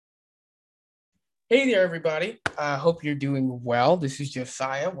Hey there, everybody. I hope you're doing well. This is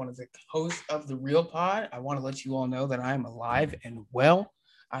Josiah, one of the hosts of The Real Pod. I want to let you all know that I'm alive and well.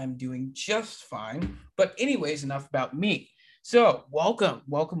 I'm doing just fine. But, anyways, enough about me. So, welcome.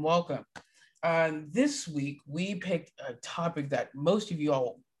 This week, we picked a topic that most of you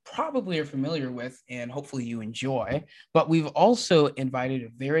all probably are familiar with and hopefully you enjoy. But we've also invited a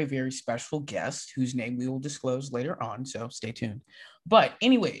very, very special guest whose name we will disclose later on. So, stay tuned. But,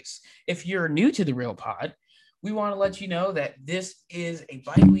 anyways, if you're new to the Real Pod, we want to let you know that this is a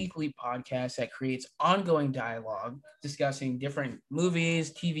bi weekly podcast that creates ongoing dialogue discussing different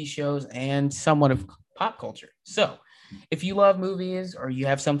movies, TV shows, and somewhat of pop culture. So, if you love movies or you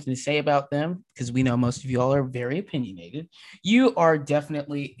have something to say about them, because we know most of you all are very opinionated, you are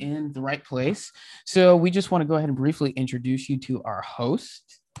definitely in the right place. So, we just want to go ahead and briefly introduce you to our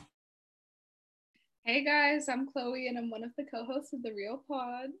host. Hey guys, I'm Chloe and I'm one of the co-hosts of The Real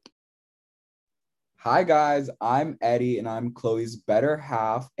Pod. Hi guys, I'm Eddie and I'm Chloe's better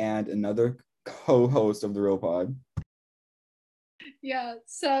half and another co-host of The Real Pod. Yeah,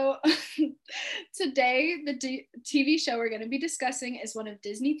 so today the TV show we're going to be discussing is one of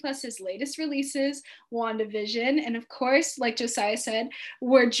Disney Plus's latest releases, Wandavision. And of course, like Josiah said,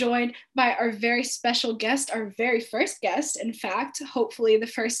 we're joined by our very special guest, our very first guest, in fact, hopefully the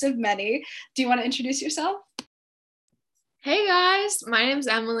first of many. Do you want to introduce yourself? Hey guys, my name's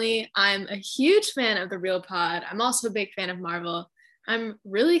Emily. I'm a huge fan of The Real Pod. I'm also a big fan of Marvel. I'm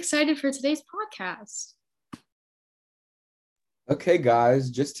really excited for today's podcast. Okay guys,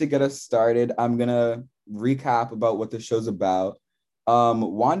 just to get us started, I'm gonna recap about what the show's about.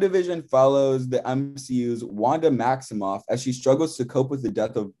 WandaVision follows the MCU's Wanda Maximoff as she struggles to cope with the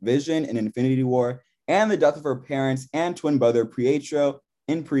death of Vision in Infinity War and the death of her parents and twin brother Pietro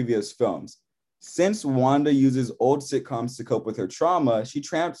in previous films. Since Wanda uses old sitcoms to cope with her trauma, she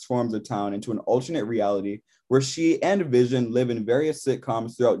transforms the town into an alternate reality where she and Vision live in various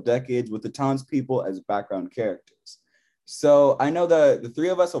sitcoms throughout decades with the townspeople as background characters. So I know that the three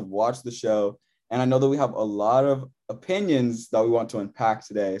of us have watched the show, and I know that we have a lot of opinions that we want to unpack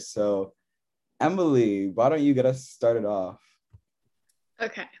today. So Emily, why don't you get us started off?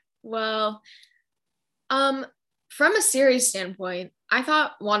 Okay, well, from a series standpoint, I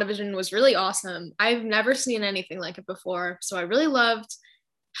thought WandaVision was really awesome. I've never seen anything like it before, so I really loved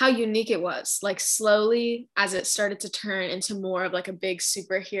how unique it was. Like slowly, as it started to turn into more of like a big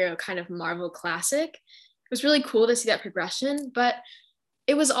superhero kind of Marvel classic, it was really cool to see that progression, but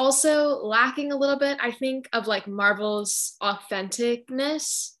it was also lacking a little bit, I think, of like Marvel's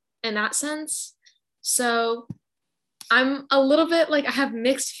authenticness in that sense. So I'm a little bit like, I have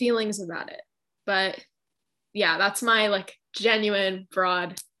mixed feelings about it, but yeah, that's my like genuine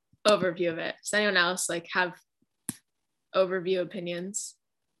broad overview of it. Does anyone else like have overview opinions?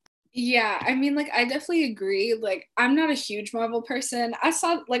 Yeah, I mean, like, I definitely agree. Like, I'm not a huge Marvel person.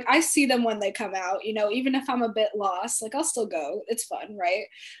 I see them when they come out, even if I'm a bit lost, like, I'll still go. It's fun,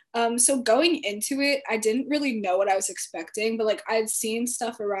 right? So going into it, I didn't really know what I was expecting, but like, I'd seen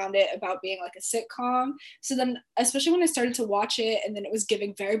stuff around it about being like a sitcom. So then, especially when I started to watch it and then it was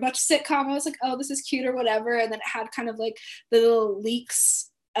giving very much sitcom, I was like, oh, this is cute or whatever. And then it had kind of like the little leaks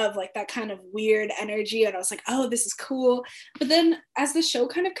of like that kind of weird energy and I was like, oh, this is cool. But then as the show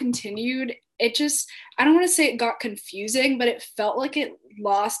kind of continued, it just, I don't want to say it got confusing, but it felt like it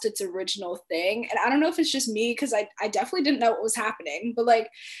lost its original thing. And I don't know if it's just me because I definitely didn't know what was happening, but like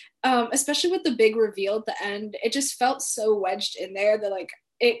especially with the big reveal at the end, it just felt so wedged in there that like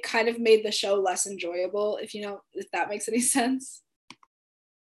it kind of made the show less enjoyable, if that makes any sense.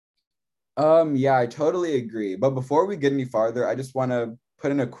 Yeah, I totally agree. But before we get any farther, I just want to put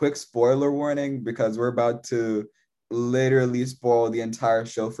in a quick spoiler warning because we're about to literally spoil the entire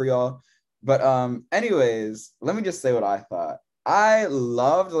show for y'all. But anyways, let me just say what I thought. I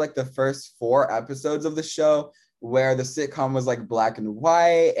loved like the first 4 episodes of the show where the sitcom was like black and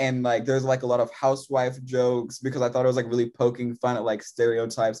white and like there's like a lot of housewife jokes because I thought it was like really poking fun at like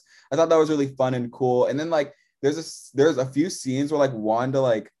stereotypes. I thought that was really fun and cool. And then like there's a few scenes where like Wanda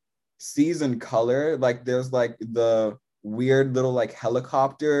like sees in color. Like there's like the weird little like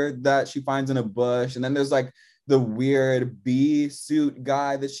helicopter that she finds in a bush, and then there's like the weird bee suit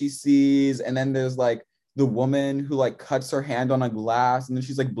guy that she sees, and then there's like the woman who like cuts her hand on a glass and then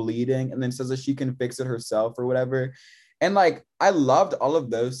she's like bleeding and then says that she can fix it herself or whatever. And like I loved all of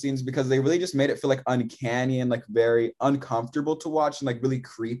those scenes because they really just made it feel like uncanny and like very uncomfortable to watch and like really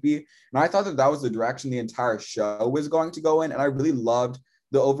creepy. And I thought that that was the direction the entire show was going to go in, and I really loved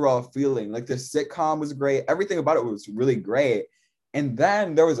the overall feeling. Like the sitcom was great. Everything about it was really great. And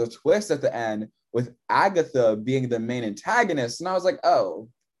then there was a twist at the end with Agatha being the main antagonist. And I was like, oh,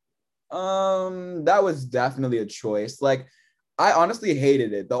 That was definitely a choice. Like, I honestly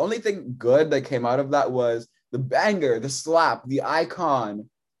hated it. The only thing good that came out of that was the banger, the slap, the icon.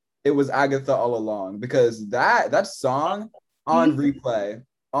 It was Agatha all along, because that song on replay,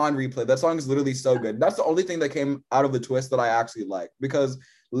 that song is literally so good. That's the only thing that came out of the twist that I actually like, because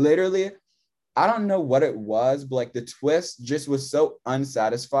literally I don't know what it was, but like the twist just was so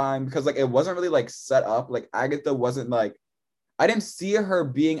unsatisfying, because like it wasn't really like set up. Like Agatha wasn't like, I didn't see her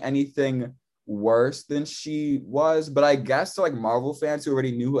being anything worse than she was, but I guess to like Marvel fans who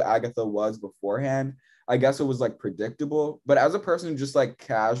already knew who Agatha was beforehand, I guess it was like predictable. But as a person who just like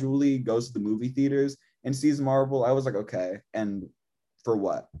casually goes to the movie theaters and sees Marvel, I was like, okay, and for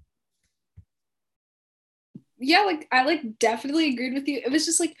what? Yeah, like I like definitely agreed with you. It was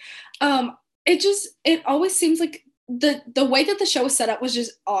just like it always seems like the way that the show was set up was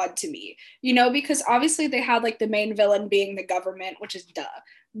just odd to me, because obviously they had like the main villain being the government, which is duh.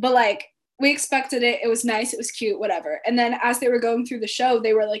 But like we expected it. It was nice, it was cute, whatever. And then as they were going through the show,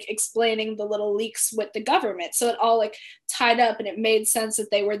 they were like explaining the little leaks with the government. So it all like tied up and it made sense that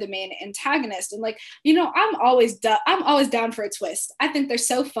they were the main antagonist. And like, I'm always down for a twist. I think they're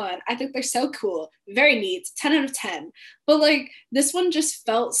so fun. I think they're so cool. Very neat. 10 out of 10. But like this one just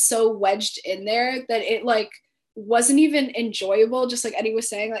felt so wedged in there that it like wasn't even enjoyable. Just like Eddie was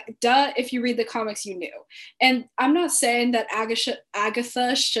saying, like duh, if you read the comics you knew. And I'm not saying that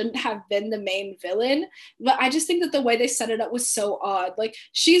Agatha shouldn't have been the main villain, but I just think that the way they set it up was so odd. Like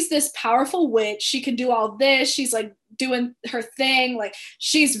she's this powerful witch, she can do all this, she's like doing her thing, like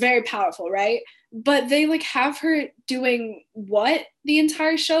she's very powerful, right? But they like have her doing what the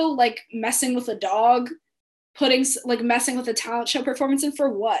entire show, like messing with a dog, putting like messing with a talent show performance, and for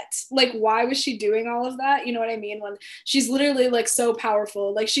what? Like why was she doing all of that? You know what I mean? When she's literally like so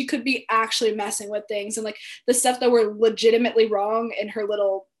powerful, like she could be actually messing with things, and like the stuff that were legitimately wrong in her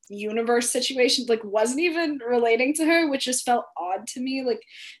little universe situation like wasn't even relating to her, which just felt odd to me. Like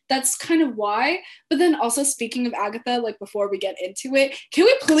that's kind of why. But then also, speaking of Agatha, like before we get into it, can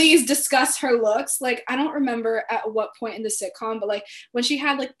we please discuss her looks? Like I don't remember at what point in the sitcom, but like when she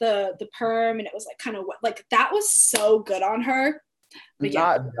had like the perm and it was like kind of like that was so good on her. But yeah,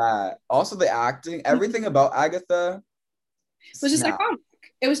 Not that. Also, the acting, everything about Agatha, it was just snap. iconic.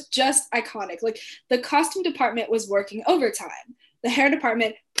 It was just iconic. Like the costume department was working overtime. The hair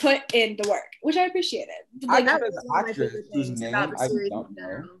department put in the work, which I appreciated. Like, Agatha That is was an one of my actress favorite whose things about name the I series in don't know.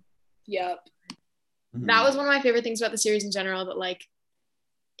 general. yep. That Mhm. was one of my favorite things about the series in general, that like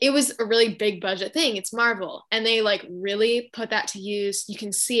it was a really big budget thing. It's Marvel. And they like really put that to use. You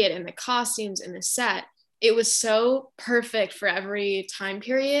can see it in the costumes, in the set. It was so perfect for every time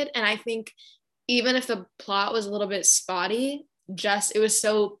period. And I think even if the plot was a little bit spotty, just it was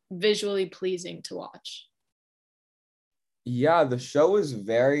so visually pleasing to watch. Yeah, the show is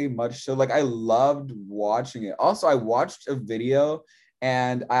very much so. Like, I loved watching it. Also, I watched a video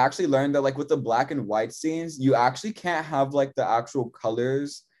and I actually learned that, like, with the black and white scenes, you actually can't have like the actual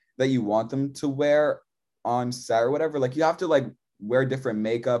colors that you want them to wear on set or whatever. Like, you have to like wear different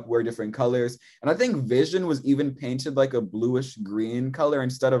makeup, wear different colors. And I think Vision was even painted like a bluish green color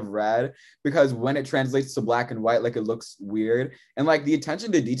instead of red, because when it translates to black and white, like it looks weird. And like the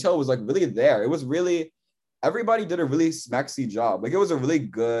attention to detail was like really there. It was really, everybody did a really smexy job. Like it was a really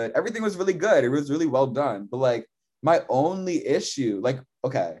good, everything was really good. It was really well done. But like my only issue, like,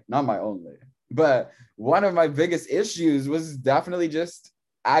 okay, not my only, but one of my biggest issues was definitely just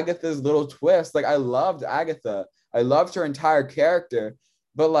Agatha's little twist. Like I loved Agatha. I loved her entire character.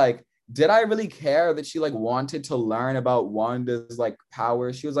 But like, did I really care that she like wanted to learn about Wanda's like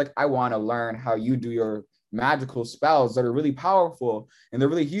powers? She was like, I want to learn how you do your magical spells that are really powerful and they're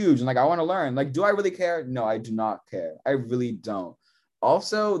really huge. And like, I want to learn. Like, do I really care? No, I do not care. I really don't.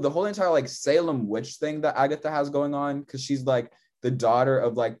 Also, the whole entire like Salem witch thing that Agatha has going on, because she's like the daughter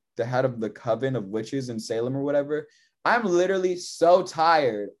of like the head of the coven of witches in Salem or whatever. I'm literally so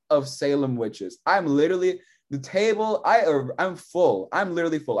tired of Salem witches. I'm literally the table. I'm full. I'm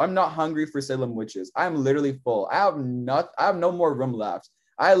literally full. I'm not hungry for Salem witches. I'm literally full. I have no more room left.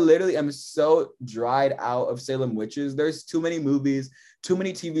 I literally am so dried out of Salem witches. There's too many movies, too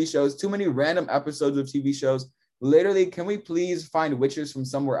many TV shows, too many random episodes of TV shows. Literally, can we please find witches from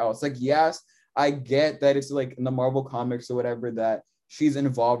somewhere else? Like, yes, I get that it's like in the Marvel comics or whatever that she's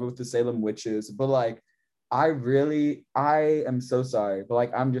involved with the Salem witches, but like, I am so sorry, but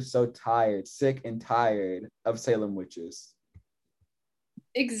like, I'm just so tired, sick and tired of Salem witches.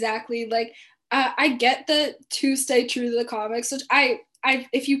 Exactly. Like I get the to stay true to the comics, which I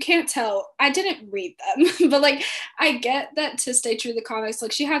if you can't tell, I didn't read them, but like I get that to stay true to the comics,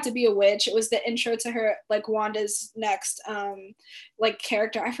 like she had to be a witch. It was the intro to her, like Wanda's next like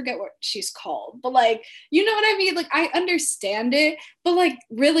character. I forget what she's called, but like, you know what I mean? Like I understand it, but like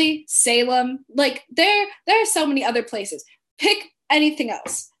really Salem, like there are so many other places. Pick anything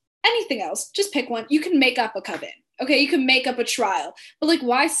else. Anything else. Just pick one. You can make up a coven. Okay, you can make up a trial, but like,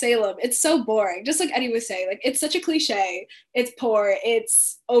 why Salem? It's so boring. Just like Eddie was saying, like, it's such a cliche. It's poor.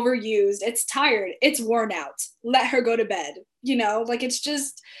 It's overused. It's tired. It's worn out. Let her go to bed. You know, like, it's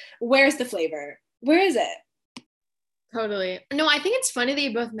just, where's the flavor? Where is it? Totally. No, I think it's funny that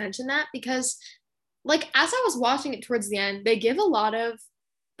you both mentioned that because, like, as I was watching it towards the end, they give a lot of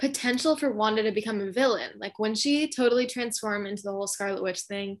potential for Wanda to become a villain. Like, when she totally transformed into the whole Scarlet Witch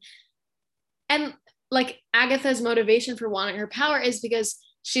thing, and like Agatha's motivation for wanting her power is because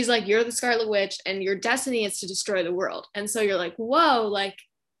she's like, you're the Scarlet Witch and your destiny is to destroy the world. And so you're like, whoa, like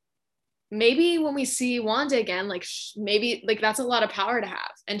maybe when we see Wanda again, like maybe like that's a lot of power to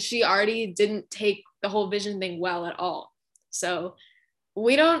have. And she already didn't take the whole vision thing well at all. So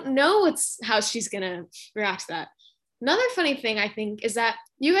we don't know how she's gonna react to that. Another funny thing I think is that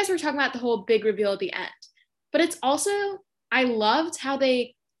you guys were talking about the whole big reveal at the end, but it's also, I loved how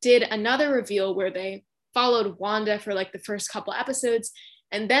they did another reveal where they followed Wanda for like the first couple episodes,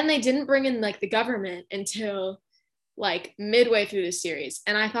 and then they didn't bring in like the government until like midway through the series.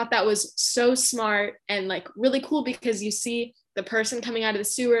 And I thought that was so smart and like really cool because you see the person coming out of the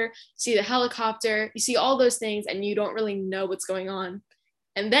sewer, see the helicopter, you see all those things and you don't really know what's going on.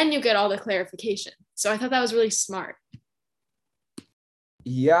 And then you get all the clarification. So I thought that was really smart.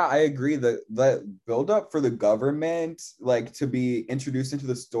 Yeah, I agree. The build up for the government, like to be introduced into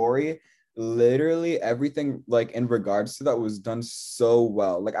the story, literally everything like in regards to that was done so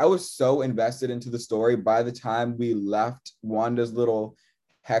well. Like I was so invested into the story by the time we left Wanda's little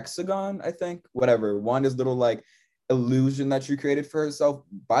hexagon, I think, whatever, Wanda's little like illusion that she created for herself.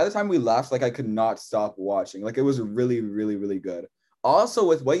 By the time we left, like I could not stop watching. Like it was really, really, really good. Also,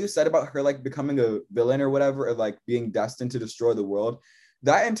 with what you said about her like becoming a villain or whatever, or like being destined to destroy the world,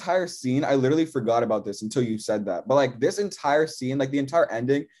 that entire scene, I literally forgot about this until you said that. But like this entire scene, like the entire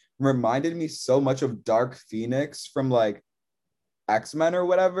ending reminded me so much of Dark Phoenix from like X-Men or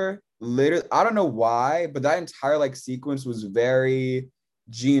whatever. Literally, I don't know why, but that entire like sequence was very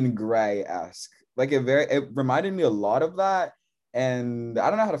Jean Grey-esque. Like it reminded me a lot of that. And I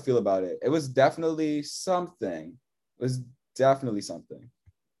don't know how to feel about it. It was definitely something. It was definitely something.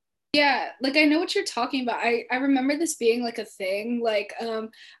 Yeah, like I know what you're talking about. I remember this being like a thing. Like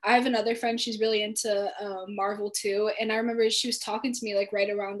I have another friend, she's really into Marvel too, and I remember she was talking to me like right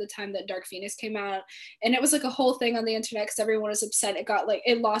around the time that Dark Phoenix came out, and it was like a whole thing on the internet because everyone was upset. It got like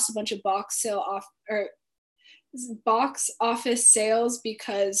it lost a bunch of box office sales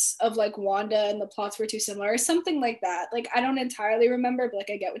because of like Wanda and the plots were too similar or something like that. Like I don't entirely remember, but like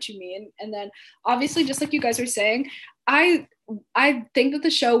I get what you mean. And then obviously just like you guys were saying, I I think that the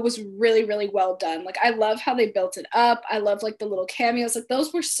show was really, really well done. Like I love how they built it up. I love like the little cameos. Like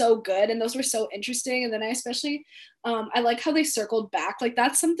those were so good and those were so interesting. And then I especially I like how they circled back. Like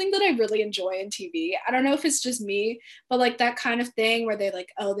that's something that I really enjoy in TV. I don't know if it's just me, but like that kind of thing where they like,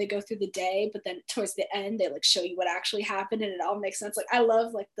 oh, they go through the day, but then towards the end they like show you what actually happened and it all makes sense. Like I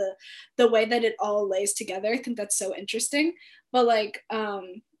love like the way that it all lays together. I think that's so interesting. But like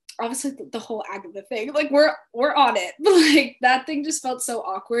obviously the whole Agatha thing, like we're on it, but like that thing just felt so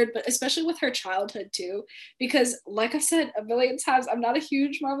awkward, but especially with her childhood too, because like I said a million times, I'm not a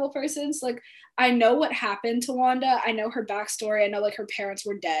huge Marvel person, so like I know what happened to Wanda, I know her backstory, I know like her parents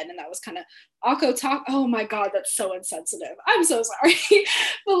were dead, and that was kind of Akko talk. Oh my god, that's so insensitive. I'm so sorry,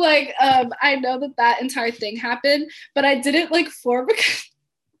 but like I know that entire thing happened, but I didn't like form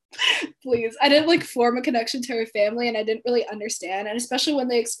please, I didn't like form a connection to her family and I didn't really understand, and especially when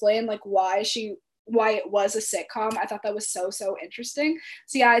they explained like why it was a sitcom, I thought that was so interesting.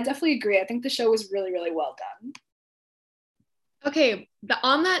 So yeah, I definitely agree. I think the show was really, really well done. Okay,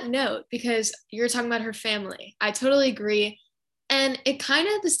 on that note, because you're talking about her family, I totally agree. And it kind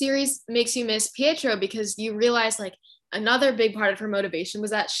of, the series makes you miss Pietro because you realize like another big part of her motivation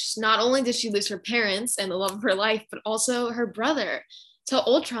was that not only did she lose her parents and the love of her life, but also her brother to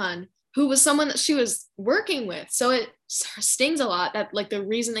Ultron, who was someone that she was working with. So it stings a lot that like the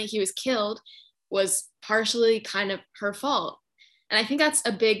reason that he was killed was partially kind of her fault. And I think that's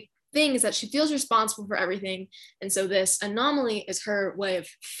a big thing, is that she feels responsible for everything. And so this anomaly is her way of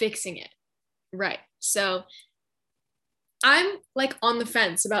fixing it. Right. So I'm like on the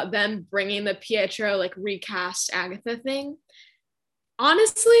fence about them bringing the Pietro like recast Agatha thing.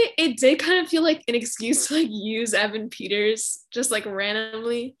 honestly, it did kind of feel like an excuse to like use Evan Peters just like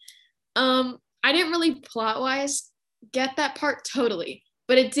randomly. I didn't really plot wise get that part totally,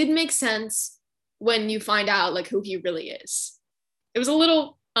 but it did make sense when you find out like who he really is. It was a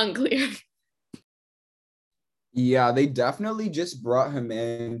little unclear. Yeah, they definitely just brought him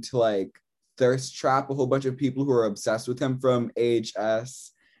in to like thirst trap a whole bunch of people who are obsessed with him from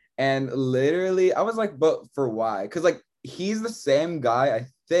AHS. And literally, I was like, but for why? Because like he's the same guy, I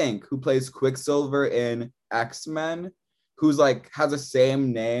think, who plays Quicksilver in X-Men, who's like has the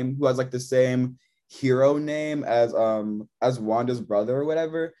same name, who has like the same hero name as Wanda's brother or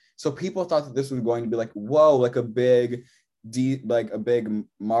whatever. So people thought that this was going to be like, whoa, like a big like a big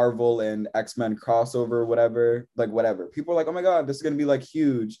Marvel and X-Men crossover or whatever, like whatever. People are like, oh my God, this is gonna be like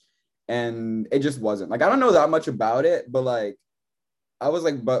huge. And it just wasn't. Like, I don't know that much about it, but like I was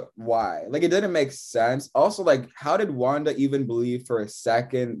like, but why? Like it didn't make sense. Also, like, how did Wanda even believe for a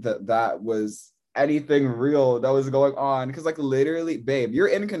second that that was anything real that was going on? Because like literally, babe, you're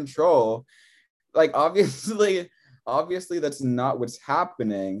in control. Like obviously that's not what's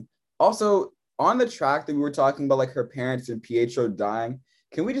happening. Also, on the track that we were talking about, like her parents and Pietro dying,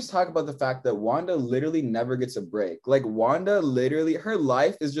 can we just talk about the fact that Wanda literally never gets a break? Like Wanda literally, her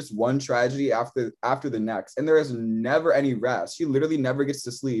life is just one tragedy after the next, and there is never any rest. She literally never gets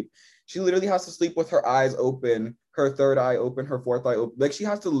to sleep. She literally has to sleep with her eyes open, her third eye open, her fourth eye open. Like she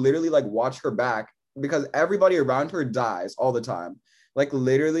has to literally like watch her back because everybody around her dies all the time. Like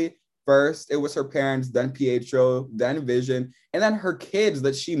literally, first it was her parents, then Pietro, then Vision, and then her kids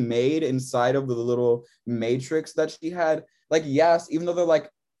that she made inside of the little matrix that she had. Like, yes, even though they're like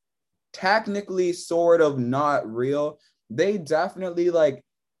technically sort of not real, they definitely like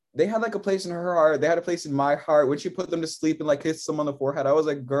they had like a place in her heart. They had a place in my heart. When she put them to sleep and like kissed them on the forehead, I was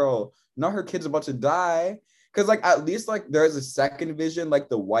like, girl, not her kid's about to die. Cause like at least like there's a second Vision, like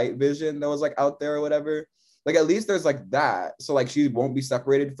the white Vision that was like out there or whatever. Like at least there's like that. So like she won't be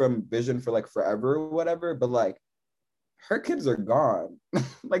separated from Vision for like forever or whatever. But like her kids are gone.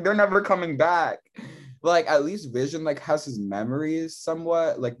 Like they're never coming back. Like at least Vision like has his memories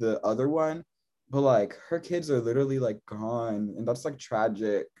somewhat, like the other one. But like her kids are literally like gone. And that's like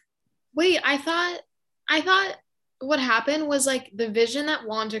tragic. Wait, I thought what happened was like the vision that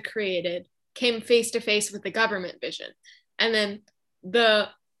Wanda created came face to face with the government vision. And then the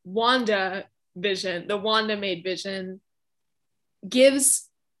Wanda vision, the Wanda made vision gives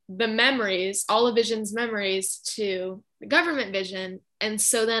the memories, all of Vision's memories to the government vision. And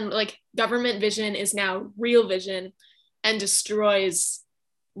so then like government vision is now real vision and destroys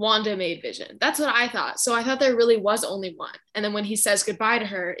Wanda made vision. That's what I thought. So I thought there really was only one. And then when he says goodbye to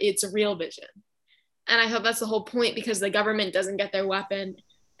her, it's a real vision. And I thought that's the whole point because the government doesn't get their weapon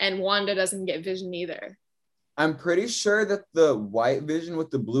and Wanda doesn't get vision either. I'm pretty sure that the white Vision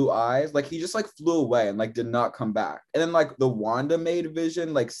with the blue eyes, like he just like flew away and like did not come back. And then like the Wanda made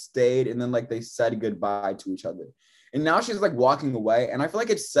Vision like stayed and then like they said goodbye to each other. And now she's like walking away. And I feel like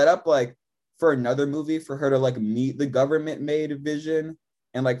it's set up like for another movie for her to like meet the government made Vision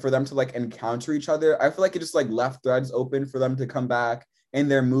and like for them to like encounter each other. I feel like it just like left threads open for them to come back in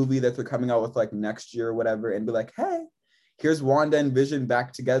their movie that they're coming out with like next year or whatever and be like, hey, here's Wanda and Vision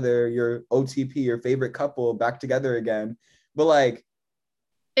back together, your OTP, your favorite couple back together again. But like,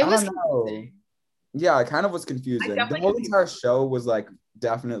 It I was don't know. confusing. Yeah, it kind of was confusing. The whole entire show was like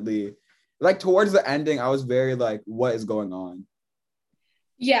definitely like towards the ending, I was very like, what is going on?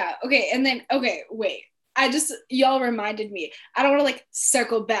 Yeah, okay, and then okay, wait. Y'all reminded me. I don't want to like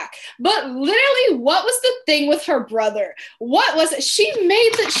circle back, but literally, what was the thing with her brother? What was it? She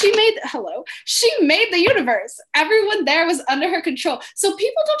made the universe. Everyone there was under her control. So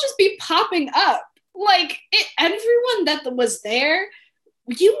people don't just be popping up. Like everyone that was there,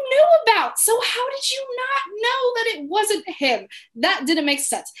 you knew about. So how did you not know that it wasn't him? That didn't make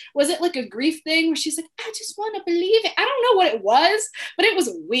sense. Was it like a grief thing where she's like, I just want to believe it? I don't know what it was, but it was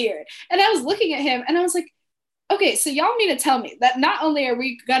weird. And I was looking at him and I was like, okay, so y'all need to tell me that not only are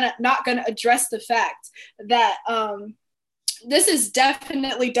we not gonna address the fact that this is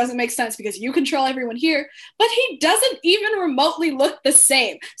definitely doesn't make sense because you control everyone here, but he doesn't even remotely look the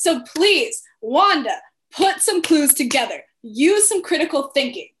same. So please, Wanda, put some clues together. Use some critical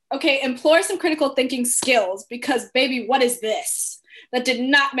thinking. Okay, employ some critical thinking skills because baby, what is this? That did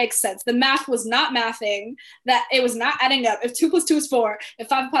not make sense. The math was not mathing, that it was not adding up. If 2 + 2 is 4, if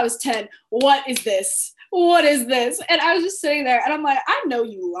 5 + 5 is 10, what is this? What is this? And I was just sitting there and I'm like, I know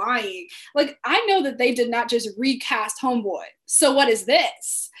you lying. Like, I know that they did not just recast Homeboy. So what is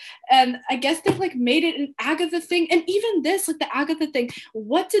this? And I guess they like made it an Agatha thing. And even this, like the Agatha thing,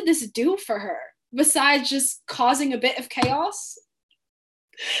 what did this do for her? Besides just causing a bit of chaos?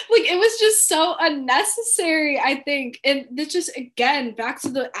 Like, it was just so unnecessary, I think. And this just, again, back to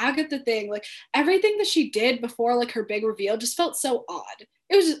the Agatha thing, like everything that she did before like her big reveal just felt so odd.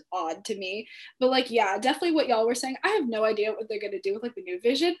 It was just odd to me. But like, yeah, definitely what y'all were saying. I have no idea what they're gonna do with like the new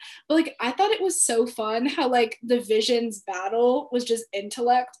Vision. But like, I thought it was so fun how like the Vision's battle was just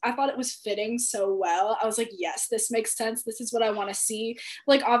intellect. I thought it was fitting so well. I was like, yes, this makes sense. This is what I want to see.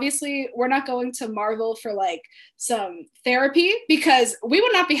 Like, obviously, we're not going to Marvel for like some therapy, because we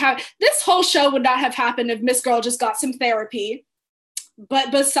would not be having this whole show would not have happened if Miss Girl just got some therapy.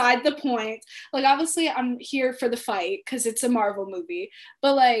 But beside the point, like obviously I'm here for the fight because it's a Marvel movie,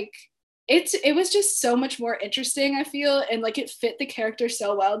 but like it was just so much more interesting, I feel, and like it fit the character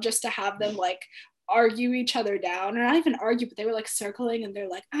so well just to have them like argue each other down, or not even argue, but they were like circling and they're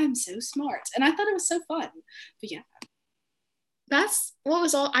like, I'm so smart, and I thought it was so fun. But yeah. That's what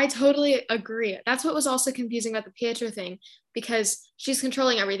was all, I totally agree. That's what was also confusing about the Pietro thing, because she's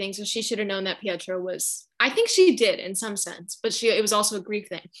controlling everything. So she should have known that Pietro was, I think she did in some sense, but it was also a Greek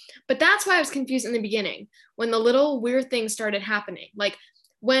thing. But that's why I was confused in the beginning when the little weird things started happening. Like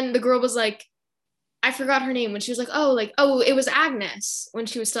when the girl was like, I forgot her name, when she was like, oh, it was Agnes, when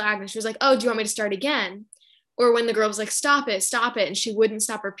she was still Agnes. She was like, oh, do you want me to start again? Or when the girl was like, stop it. And she wouldn't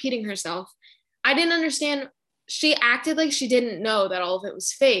stop repeating herself. I didn't understand. She acted like she didn't know that all of it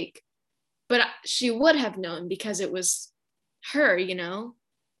was fake, but she would have known because it was her, you know?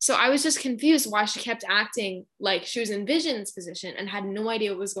 So I was just confused why she kept acting like she was in Vision's position and had no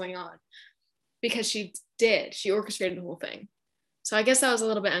idea what was going on, because she orchestrated the whole thing. So I guess that was a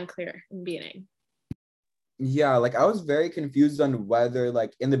little bit unclear in the beginning. Yeah, like I was very confused on whether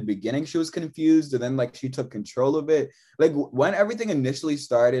like in the beginning she was confused and then like she took control of it. Like when everything initially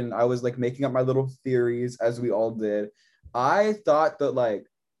started and I was like making up my little theories as we all did, I thought that like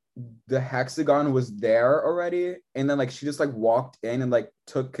the hexagon was there already and then like she just like walked in and like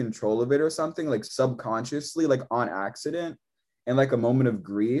took control of it or something, like subconsciously, like on accident, in like a moment of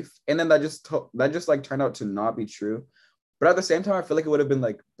grief, and then that just like turned out to not be true. But at the same time, I feel like it would have been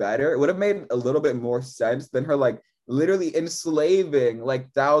like better. It would have made a little bit more sense than her like literally enslaving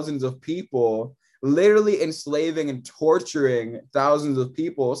like thousands of people, literally enslaving and torturing thousands of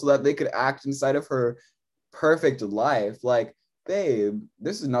people so that they could act inside of her perfect life. Like, babe,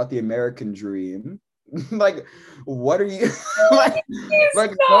 this is not the American dream. Like, what are you like?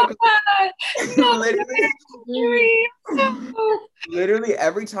 Like, No, literally, literally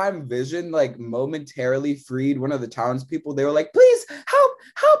every time Vision like momentarily freed one of the townspeople, they were like, please help,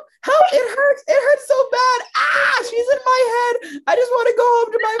 help, help, it hurts so bad. Ah, she's in my head. I just want to go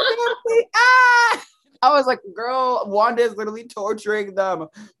home to my family. Ah. I was like, girl, Wanda is literally torturing them.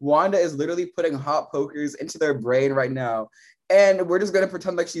 Wanda is literally putting hot pokers into their brain right now. And we're just going to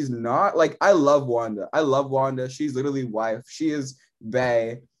pretend like she's not. Like, I love Wanda. I love Wanda. She's literally wife. She is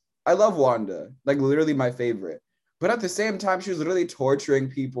bae. I love Wanda. Like, literally my favorite. But at the same time, she was literally torturing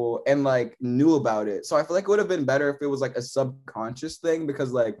people and like knew about it. So I feel like it would have been better if it was like a subconscious thing,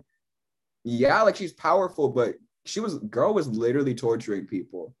 because like, yeah, like she's powerful, but girl was literally torturing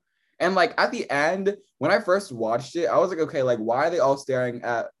people. And like at the end, when I first watched it, I was like, okay, like why are they all staring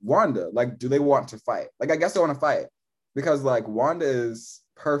at Wanda? Like, do they want to fight? Like, I guess they want to fight because like Wanda is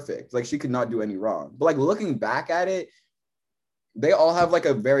perfect. Like she could not do any wrong. But like looking back at it, they all have like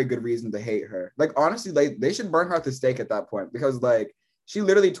a very good reason to hate her. Like honestly, they should burn her at the stake at that point, because like she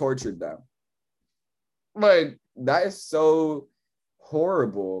literally tortured them. Like that is so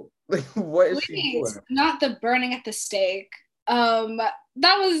horrible. Like what is she doing? Not the burning at the stake. That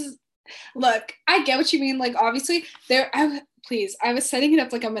was, look, I get what you mean. Like, obviously, I was setting it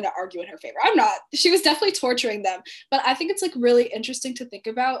up like I'm going to argue in her favor. I'm not. She was definitely torturing them. But I think it's like really interesting to think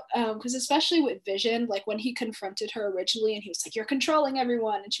about, because especially with Vision, like when he confronted her originally and he was like, you're controlling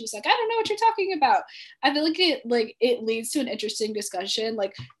everyone. And she was like, I don't know what you're talking about. I feel like it leads to an interesting discussion.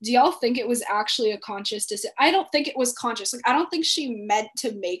 Like, do y'all think it was actually a conscious decision? I don't think it was conscious. Like, I don't think she meant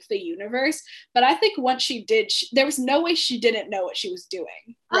to make the universe. But I think once she did, there was no way she didn't know what she was doing.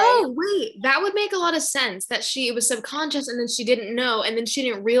 Right? Oh, wait, that would make a lot of sense, that it was subconscious and then she didn't know, and then she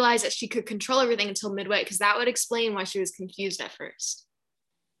didn't realize that she could control everything until midway, because that would explain why she was confused at first.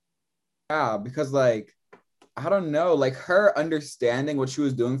 Yeah, because like, I don't know, like her understanding what she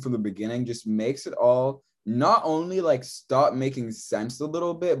was doing from the beginning just makes it all not only like stop making sense a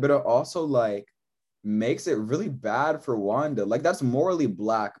little bit, but it also like makes it really bad for Wanda. Like that's morally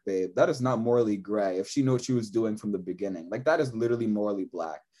black, babe. That is not morally gray. If she knew what she was doing from the beginning, like that is literally morally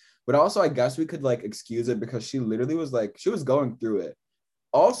black. But also, I guess we could like excuse it because she literally was like, she was going through it.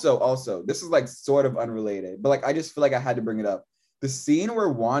 Also, this is like sort of unrelated, but like I just feel like I had to bring it up. The scene where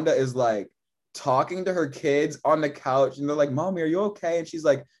Wanda is like talking to her kids on the couch, and they're like, "Mommy, are you okay?" And she's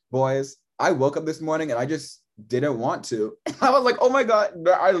like, "Boys, I woke up this morning and I just didn't want to." I was like, "Oh my God."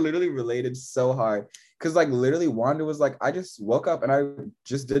 I literally related so hard because like literally Wanda was like, "I just woke up and I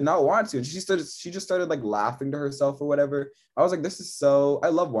just did not want to." And she just started like laughing to herself or whatever. I was like, "This is so, I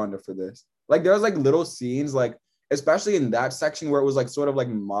love Wanda for this." Like there was like little scenes like, especially in that section where it was like sort of like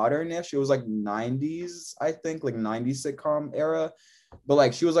modernish. It was like 90s, I think, like 90s sitcom era. But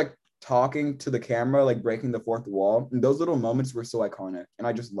like she was like talking to the camera, like breaking the fourth wall. And those little moments were so iconic. And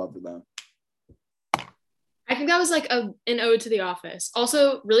I just loved them. I think that was like an ode to The Office.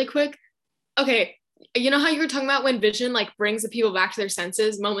 Also, really quick, okay, you know how you were talking about when Vision like brings the people back to their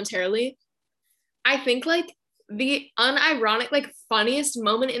senses momentarily? I think like the unironic, like funniest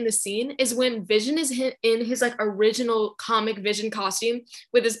moment in the scene is when Vision is in his like original comic Vision costume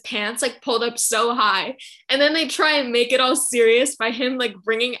with his pants like pulled up so high. And then they try and make it all serious by him like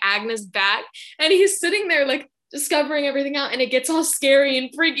bringing Agnes back. And he's sitting there like discovering everything out and it gets all scary and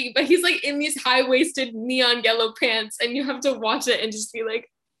freaky. But he's like in these high waisted neon yellow pants and you have to watch it and just be like,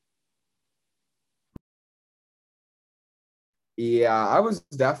 Yeah, I was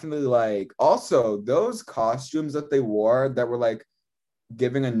definitely like, also those costumes that they wore that were like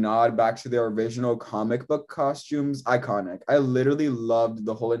giving a nod back to their original comic book costumes, iconic. I literally loved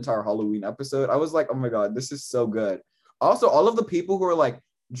the whole entire Halloween episode. I was like, oh my God, this is so good. Also, all of the people who are like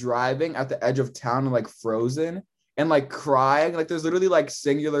driving at the edge of town and like frozen and like crying, like there's literally like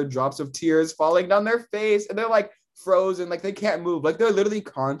singular drops of tears falling down their face and they're like frozen, like they can't move, like they're literally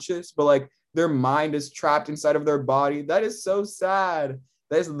conscious, but like their mind is trapped inside of their body. That is so sad.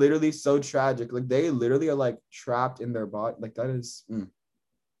 That is literally so tragic. Like they literally are like trapped in their body. Like that is. All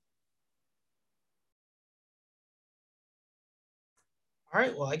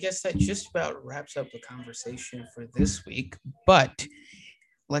right, well, I guess that just about wraps up the conversation for this week. But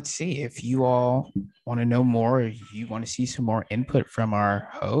let's see if you all want to know more, or you want to see some more input from our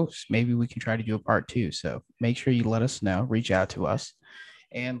hosts. Maybe we can try to do a part two. So make sure you let us know, reach out to us,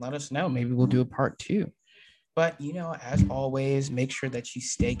 and let us know. Maybe we'll do a part two. But, as always, make sure that you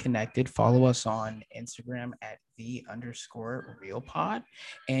stay connected. Follow us on Instagram at _RealPod.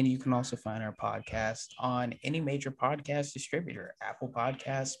 And you can also find our podcast on any major podcast distributor, Apple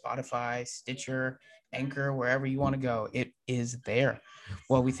Podcasts, Spotify, Stitcher, Anchor, wherever you want to go. It is there.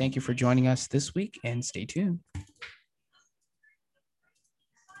 Well, we thank you for joining us this week and stay tuned.